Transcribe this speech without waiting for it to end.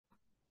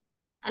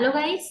Hello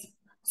guys.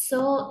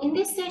 So in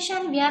this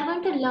session we are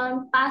going to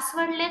learn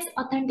passwordless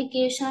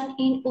authentication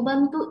in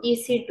Ubuntu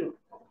EC2.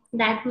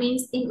 That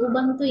means in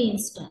Ubuntu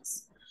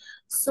instance.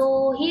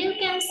 So here you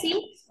can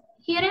see,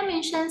 here I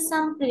mentioned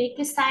some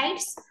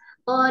prerequisites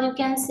or you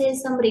can say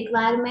some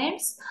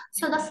requirements.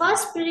 So the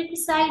first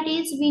prerequisite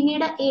is we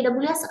need a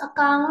AWS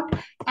account,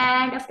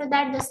 and after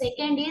that the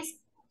second is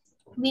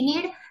we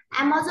need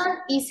Amazon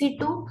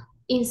EC2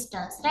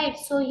 instance, right?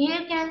 So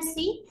here you can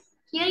see,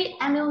 here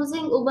I'm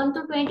using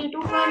Ubuntu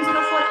 22.04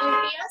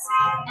 LTS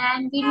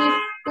and we need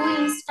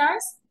two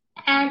instance.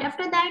 And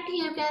after that,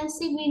 here you can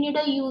see we need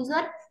a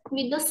user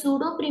with the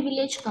sudo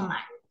privilege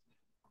command.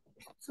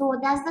 So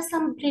that's the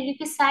some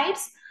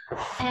prerequisites.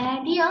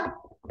 And here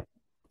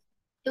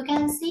you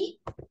can see,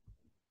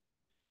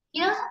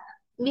 here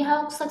we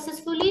have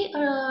successfully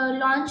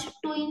launched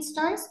two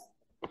instance,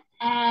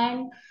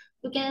 and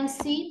you can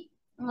see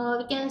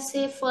we can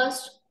say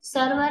first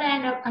server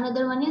and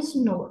another one is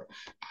node,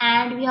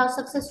 and we have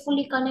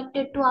successfully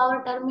connected to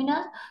our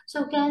terminal.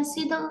 So you can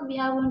see we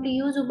are going to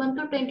use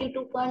Ubuntu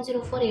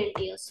 22.04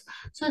 LTS.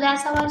 So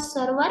that's our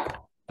server,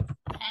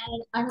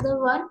 and another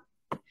one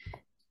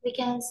we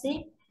can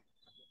say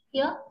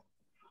here,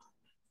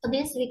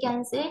 this we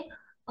can say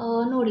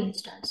node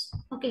instance.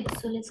 Okay,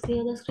 so let's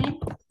clear the screen.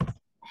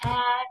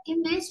 And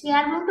in this, we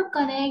are going to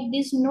connect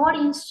this node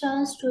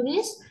instance to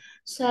this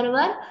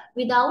server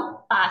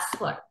without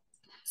password.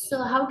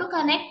 So how to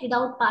connect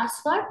without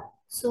password?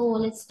 So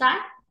let's start.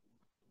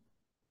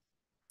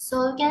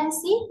 So you can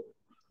see,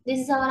 this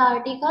is our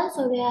article.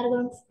 So we are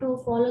going to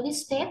follow the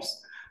steps.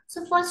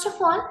 So first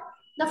of all,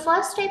 the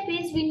first step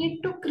is we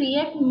need to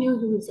create new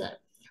user.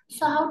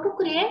 So how to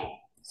create?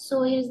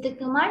 So here's the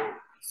command.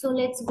 So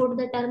let's go to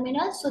the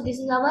terminal. So this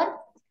is our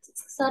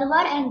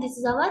server and this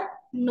is our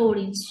node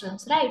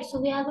instance, right? So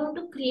we are going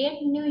to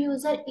create new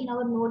user in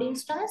our node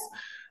instance.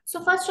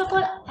 So first of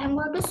all, I'm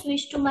going to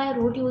switch to my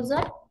root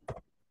user.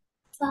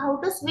 So how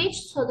to switch?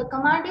 So the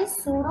command is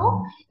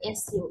sudo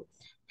su,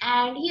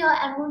 and here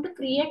I'm going to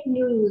create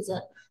new user.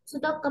 So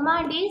the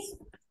command is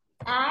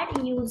add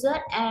user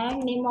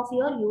and name of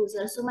your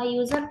user. So my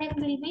username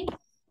will be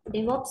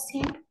DevOps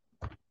hint,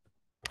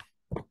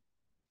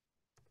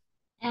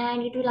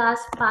 and it will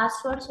ask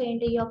password. So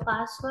enter your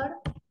password,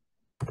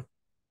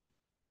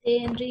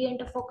 then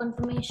re-enter for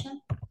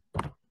confirmation.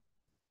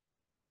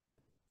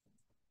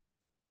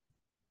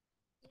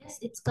 Yes,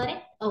 it's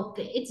correct.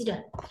 Okay, it's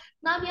done.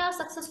 Now we have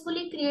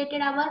successfully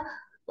created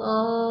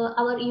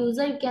our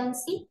user. You can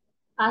see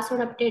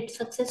password update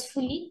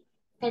successfully.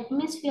 That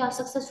means we have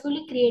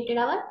successfully created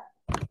our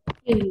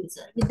new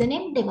user with the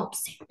name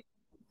DevOps.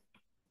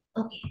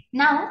 Okay,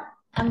 now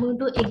I'm going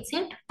to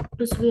exit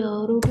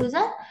to root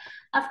user.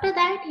 After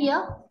that,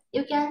 here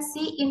you can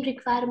see in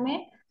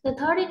requirement, the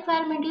third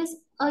requirement is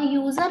a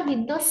user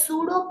with the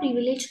sudo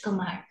privilege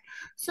command.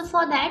 So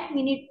for that,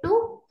 we need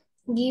to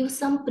give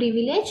some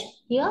privilege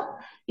here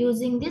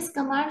using this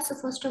command. So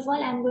first of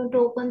all, I'm going to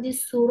open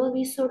this sudo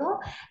vsudo,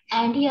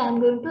 and here I'm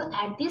going to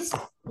add this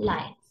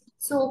line.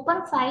 So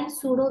open file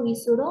sudo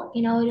vsudo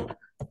in our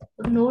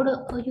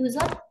node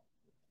user,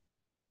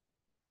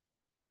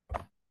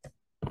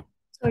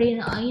 sorry,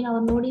 in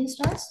our node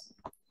instance,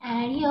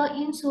 and here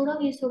in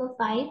sudo vsudo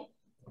file,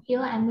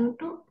 here I'm going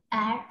to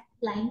add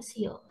lines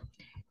here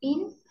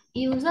in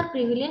user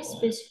privilege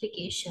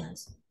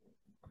specifications.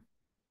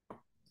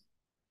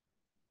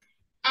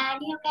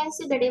 And you can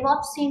see the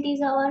DevOps hint is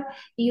our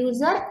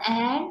user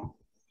and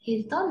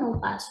is the no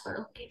password.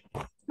 Okay.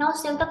 Now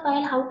save the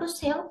file. How to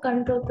save?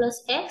 Control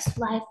plus X,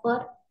 Y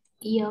for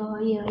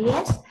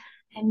yes,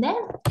 and then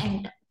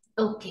enter.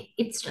 Okay,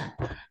 it's done.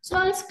 So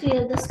let's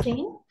clear the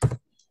screen.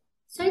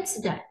 So it's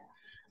done.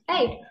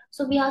 Right.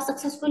 So we have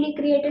successfully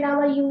created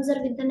our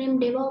user with the name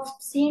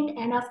DevOps hint,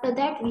 and after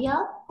that we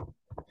have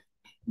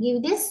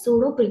give this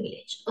sudo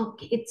privilege.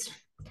 Okay, it's done.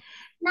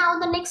 Now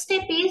the next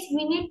step is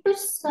we need to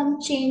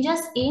some changes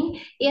in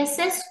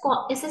SSH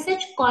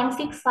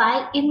config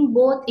file in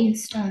both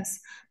instance,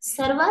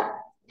 server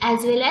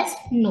as well as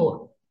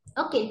node.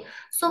 Okay,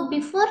 so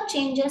before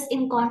changes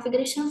in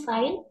configuration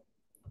file,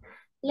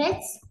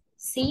 let's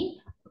see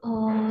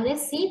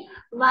let's see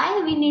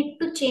why we need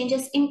to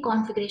changes in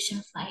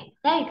configuration file,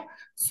 right?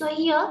 So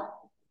here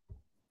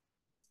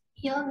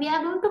we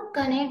are going to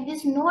connect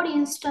this node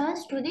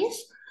instance to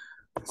this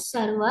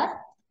server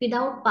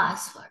without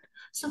password.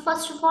 So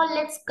first of all,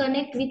 let's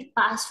connect with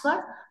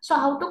password. So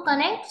how to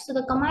connect? So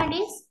the command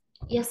is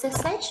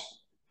SSH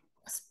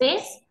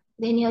space,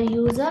 then your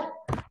user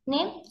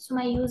name. So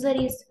my user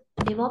is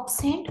DevOps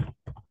hint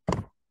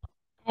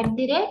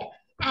 @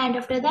 and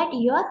after that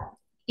your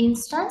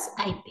instance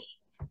IP.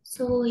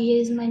 So here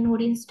is my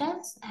node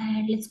instance,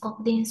 and let's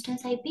copy the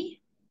instance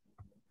IP.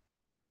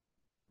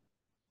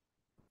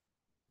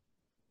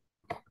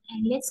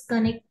 And let's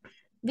connect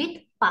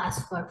with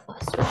password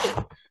first.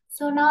 Okay,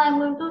 so now I'm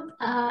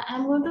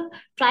going to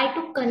try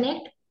to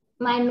connect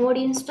my node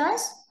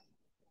instance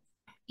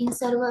in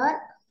server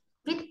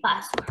with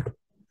password.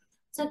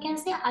 So you can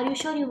say, are you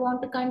sure you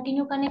want to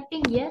continue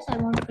connecting? Yes, I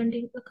want to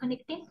continue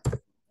connecting.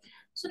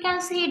 So you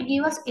can see it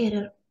give us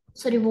error.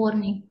 sorry,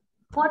 warning.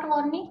 What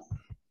warning?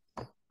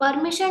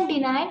 Permission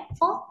denied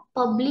for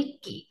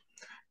public key.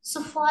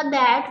 So for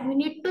that, we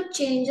need to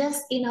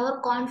changes in our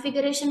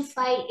configuration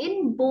file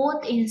in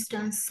both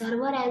instance,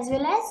 server as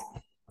well as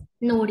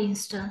node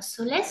instance.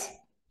 So let's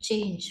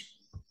change.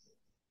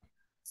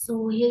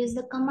 So here is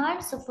the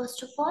command. So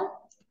first of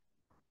all,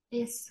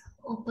 let's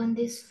open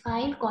this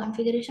file,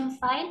 configuration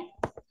file,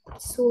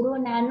 sudo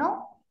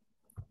nano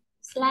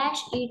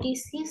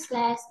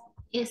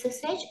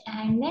 /etc/ssh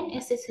and then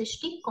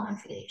sshd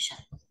configuration.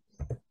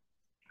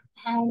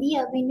 And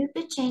here we need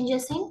to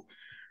changes in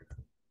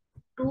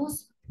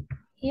tools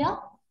here.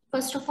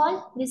 First of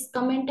all, this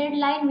commented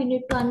line, we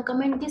need to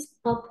uncomment this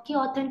pub key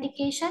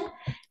authentication.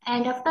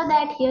 And after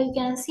that, here you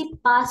can see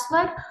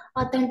password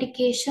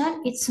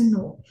authentication, it's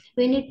no.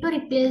 We need to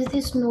replace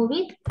this no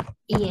with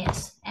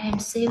yes and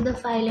save the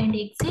file and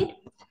exit.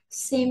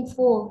 Same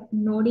for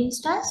node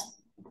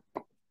instance.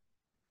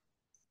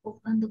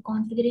 Open the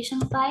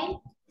configuration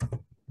file.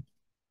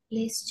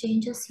 Place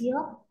changes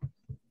here.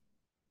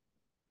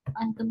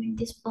 Uncomment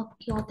this pub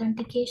key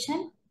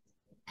authentication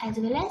as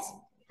well as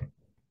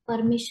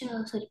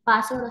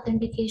password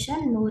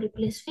authentication, no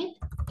replace with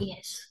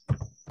yes.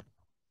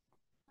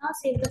 Now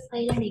save the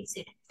file and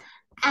exit.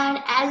 And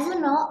as you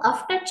know,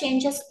 after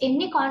changes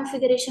any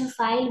configuration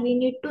file, we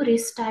need to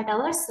restart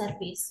our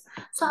service.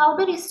 So how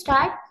to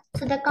restart?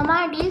 So the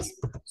command is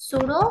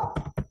sudo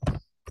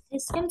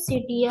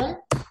systemctl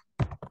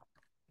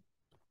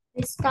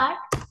restart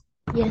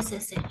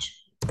SSH.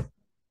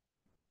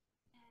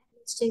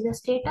 Let's check the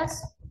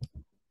status.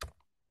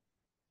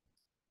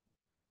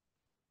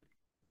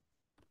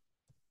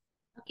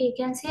 Okay, you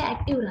can see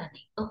active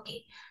running.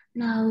 Okay,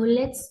 now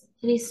let's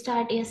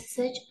restart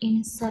SSH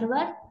in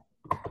server.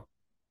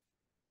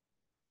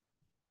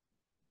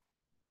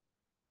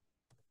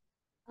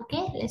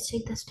 Okay, let's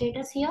check the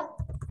status here.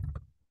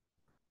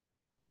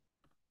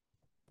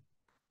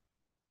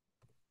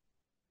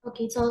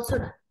 Okay, it's also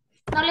done.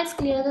 Now let's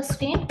clear the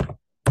screen.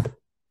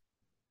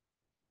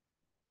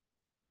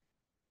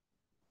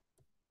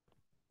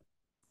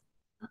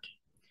 Okay.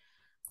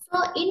 So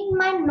in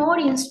my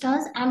node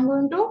instance, I'm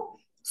going to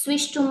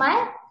switch to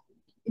my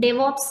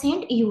DevOps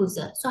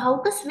user. So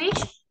how to switch?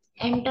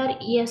 Enter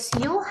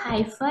ESU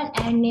hyphen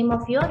and name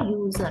of your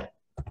user.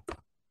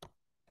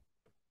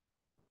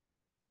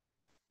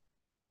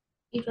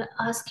 If you're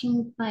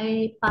asking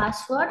my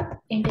password,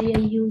 enter your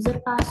user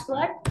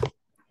password.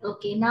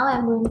 Okay, now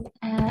I'm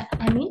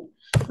in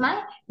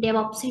my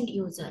DevOps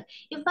user.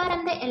 If I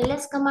run the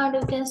ls command,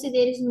 you can see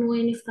there is no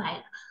any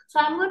file. So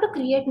I'm going to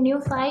create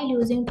new file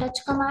using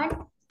touch command,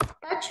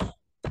 touch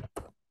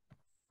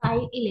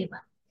file 11.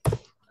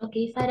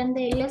 Okay, if I run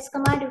the ls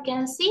command, you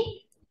can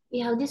see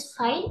we have this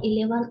file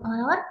 11 on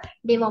our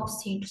DevOps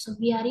scene. So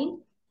we are in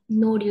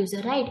node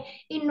user, right?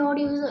 In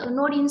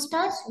node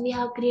instance, we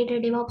have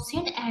created DevOps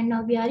scene and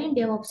now we are in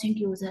DevOps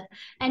user.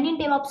 And in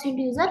DevOps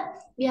user,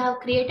 we have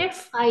created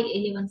file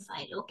 11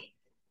 file. Okay.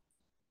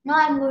 Now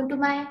I'm going to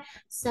my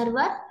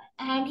server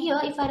and here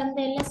if I run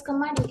the ls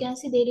command, you can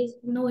see there is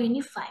no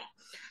any file.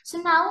 So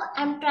now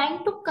I'm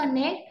trying to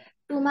connect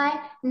to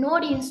my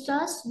node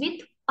instance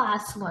with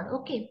password.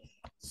 Okay,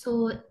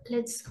 so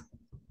let's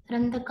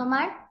run the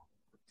command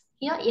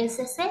here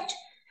SSH,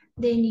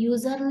 then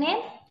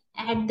username @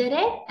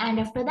 and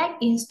after that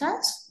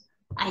instance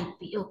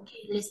IP.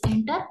 Okay, let's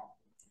enter.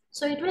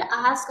 So it will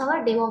ask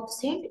our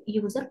DevOps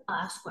user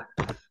password.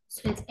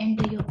 So let's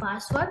enter your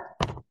password.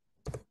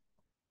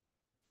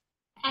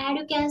 And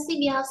you can see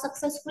we have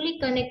successfully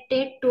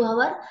connected to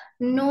our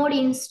node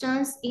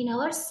instance in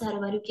our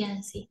server. You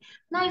can see.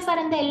 Now if I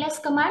run the ls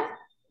command,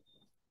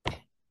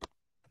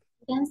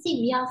 you can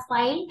see we have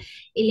file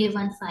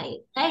 11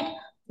 file, right?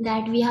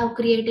 That we have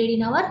created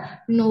in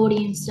our node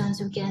instance.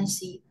 You can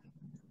see,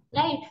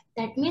 right?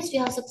 That means we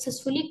have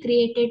successfully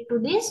created to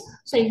this.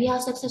 Sorry, we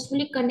have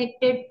successfully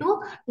connected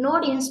to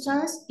node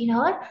instance in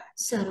our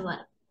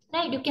server,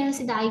 right? You can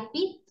see the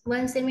IP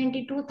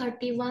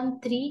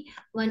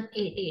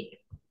 172.31.3.188.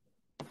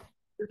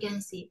 You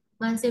can see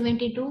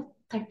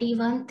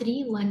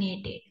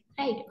 172.31.3.188,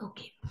 right?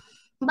 Okay,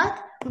 but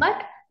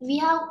we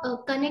have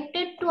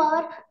connected to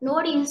our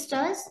node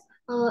instance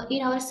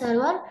in our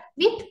server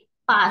with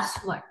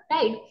password,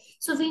 right?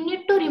 So we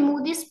need to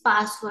remove this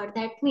password.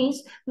 That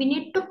means we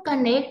need to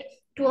connect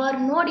to our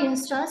node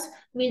instance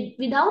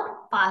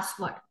without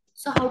password.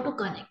 So how to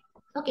connect?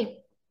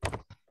 Okay,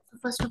 so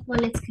first of all,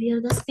 let's clear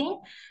the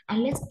screen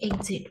and let's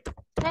exit,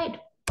 right?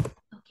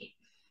 Okay,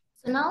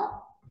 so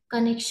now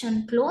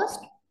connection closed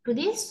to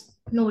this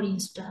node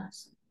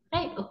instance,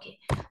 right? Okay,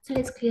 so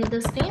let's clear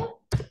the screen.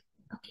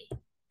 Okay,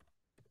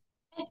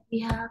 right. We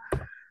have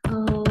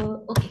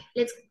okay,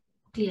 let's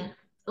clear.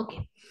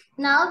 Okay,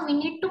 now we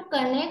need to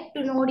connect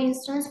to node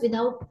instance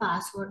without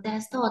password.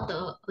 That's the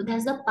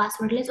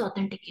passwordless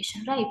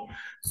authentication, right?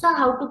 So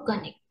how to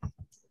connect?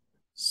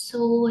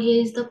 So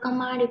here is the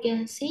command. You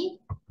can see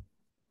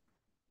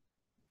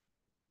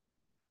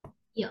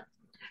here,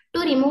 To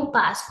remove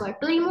password,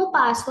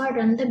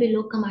 run the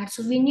below command.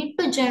 So we need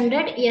to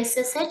generate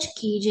SSH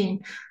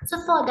keygen. So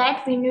for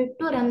that we need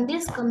to run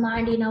this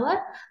command in our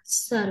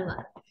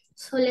server.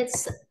 So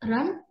let's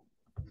run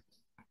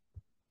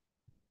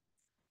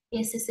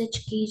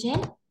SSH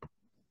keygen.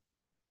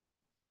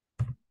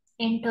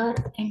 Enter,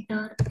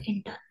 enter,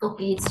 enter.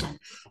 Okay, it's done.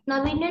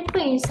 Now we need to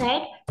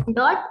inside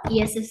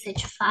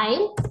 .ssh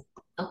file.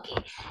 Okay,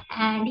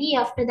 and here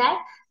after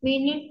that we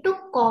need to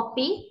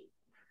copy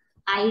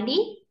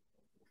ID,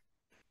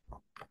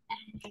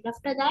 and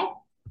after that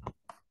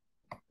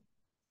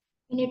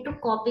we need to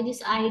copy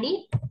this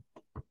ID.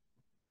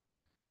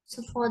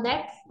 So for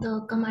that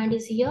the command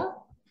is here.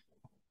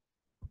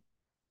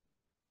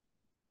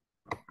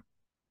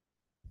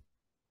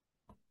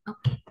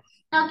 Okay.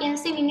 Now you can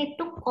see we need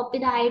to copy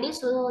the ID.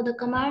 So the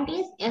command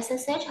is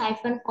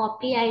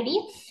ssh-copy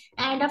ID,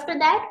 and after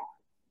that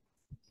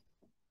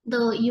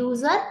the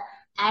user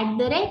and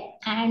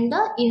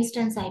the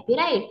instance IP,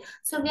 right?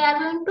 So we are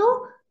going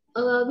to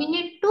we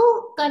need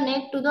to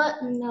connect to the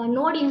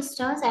node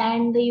instance,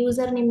 and the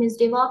username is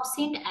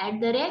DevOpsInt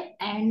and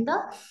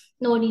the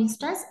node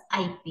instance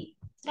IP,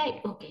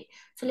 right? Okay.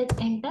 So let's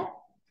enter.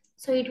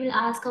 So it will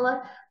ask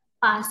our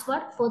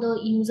password for the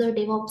user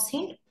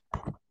DevOpsInt.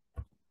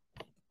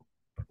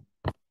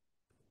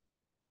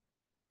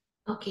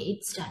 Okay,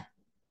 it's done.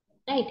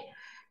 Right,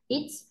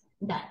 it's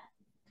done.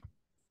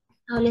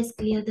 Now let's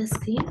clear the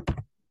screen.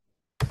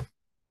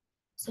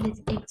 So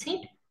let's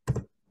exit.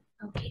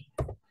 Okay,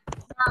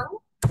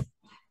 now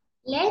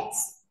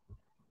let's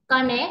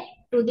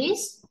connect to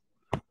this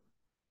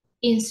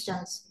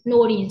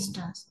node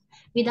instance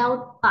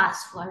without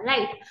password,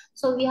 right?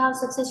 So we have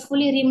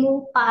successfully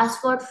removed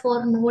password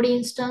for node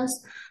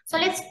instance. So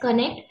let's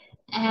connect,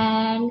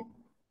 and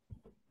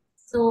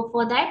so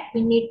for that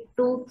we need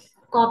to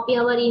copy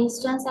our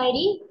instance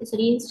ID,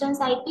 sorry, instance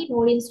IP,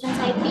 node instance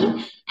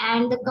IP,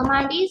 and the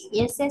command is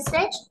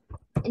SSH,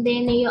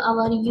 then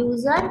our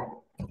user.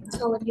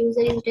 So our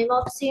user is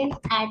DevOpsInt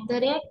and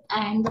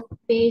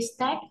paste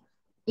that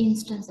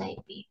instance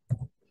IP.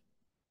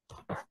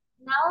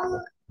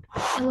 Now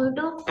I'm going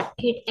to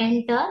hit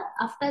enter.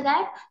 After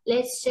that,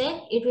 let's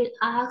check. It will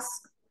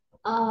ask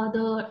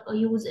the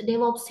user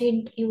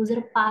DevOpsInt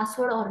user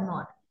password or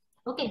not.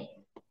 Okay.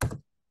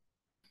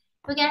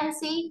 You can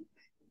see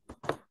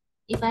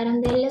if I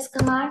run the ls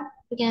command,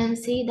 you can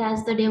see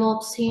that's the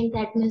DevOpsInt.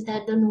 That means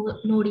that the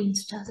node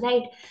instance,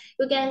 right?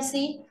 You can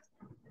see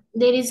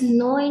there is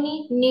no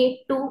any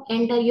need to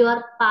enter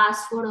your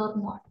password or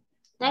not,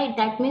 right?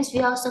 That means we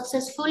have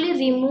successfully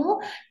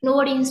removed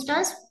node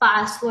instance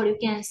password. You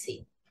can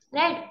see,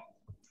 right?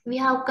 We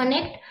have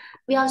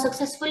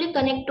successfully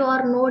connect to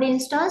our node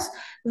instance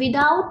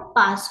without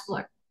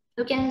password.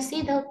 You can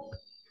see the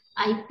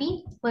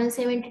IP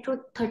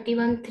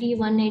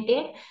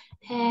 172.31.3.188,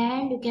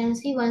 and you can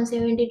see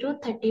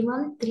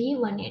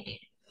 172.31.3.188.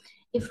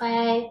 If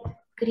I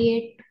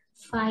create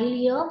file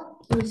here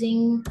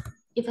using,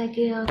 if I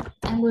create,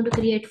 I'm going to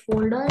create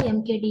folder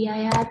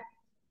mkdir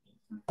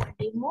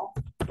demo,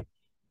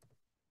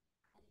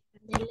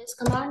 the ls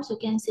command. So you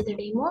can see the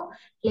demo.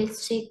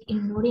 Let's check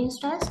in node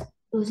instance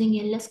using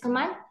ls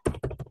command.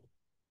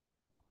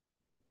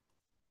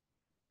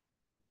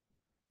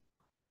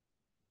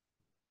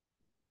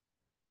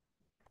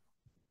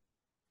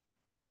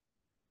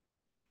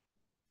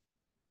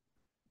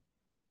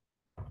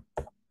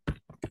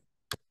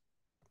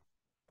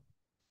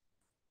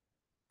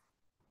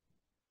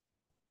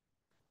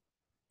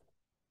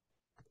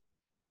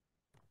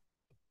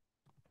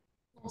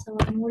 That's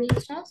our node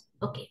instance.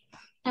 Okay,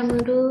 I'm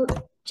going to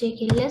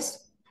check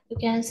ls. You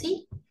can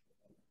see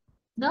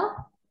the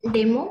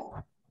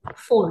demo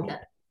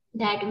folder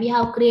that we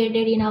have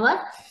created in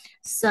our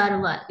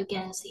server. You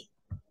can see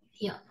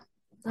here.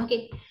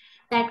 Okay,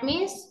 that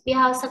means we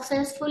have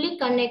successfully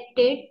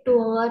connected to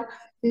our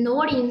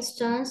node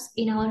instance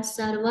in our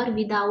server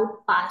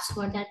without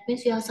password. That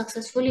means we have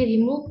successfully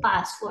removed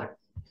password.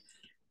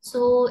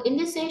 So in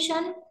this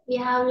session we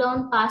have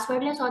learned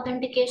passwordless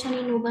authentication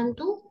in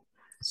Ubuntu.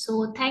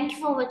 So thank you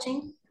for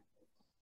watching.